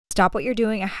Stop what you're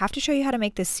doing. I have to show you how to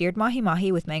make this seared mahi mahi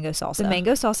with mango salsa. The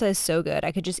mango salsa is so good.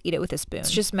 I could just eat it with a spoon.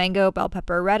 It's just mango, bell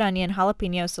pepper, red onion,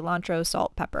 jalapeno, cilantro,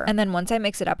 salt, pepper. And then once I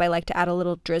mix it up, I like to add a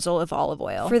little drizzle of olive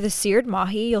oil. For the seared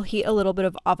mahi, you'll heat a little bit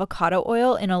of avocado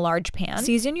oil in a large pan.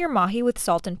 Season your mahi with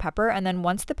salt and pepper, and then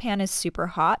once the pan is super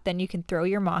hot, then you can throw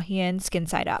your mahi in skin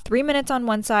side up. 3 minutes on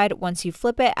one side. Once you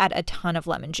flip it, add a ton of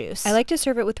lemon juice. I like to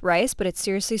serve it with rice, but it's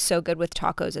seriously so good with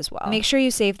tacos as well. Make sure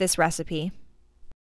you save this recipe.